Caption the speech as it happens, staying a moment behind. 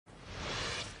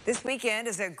This weekend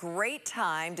is a great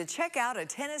time to check out a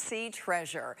Tennessee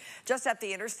treasure. Just up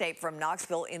the interstate from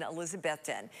Knoxville in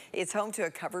Elizabethton. It's home to a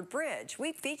covered bridge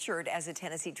we've featured as a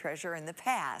Tennessee treasure in the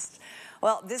past.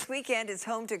 Well, this weekend is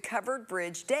home to covered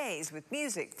bridge days with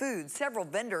music, food, several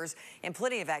vendors, and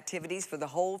plenty of activities for the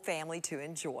whole family to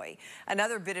enjoy.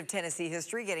 Another bit of Tennessee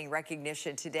history getting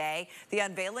recognition today, the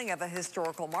unveiling of a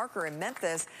historical marker in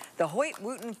Memphis, the Hoyt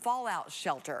Wooten Fallout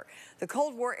Shelter. The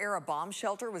Cold War era bomb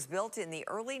shelter was built in the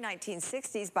early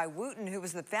 1960s by Wooten, who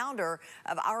was the founder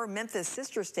of our Memphis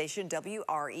sister station,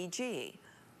 WREG.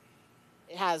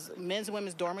 It has men's and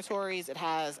women's dormitories. It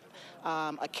has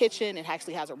a kitchen. It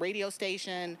actually has a radio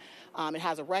station. It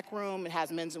has a rec room. It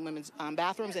has men's and women's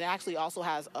bathrooms. And it actually also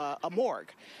has a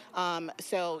morgue.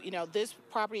 This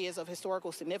property is of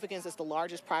historical significance. It's the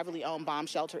largest privately owned bomb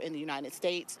shelter in the United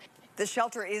States. The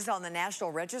shelter is on the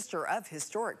National Register of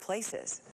Historic Places.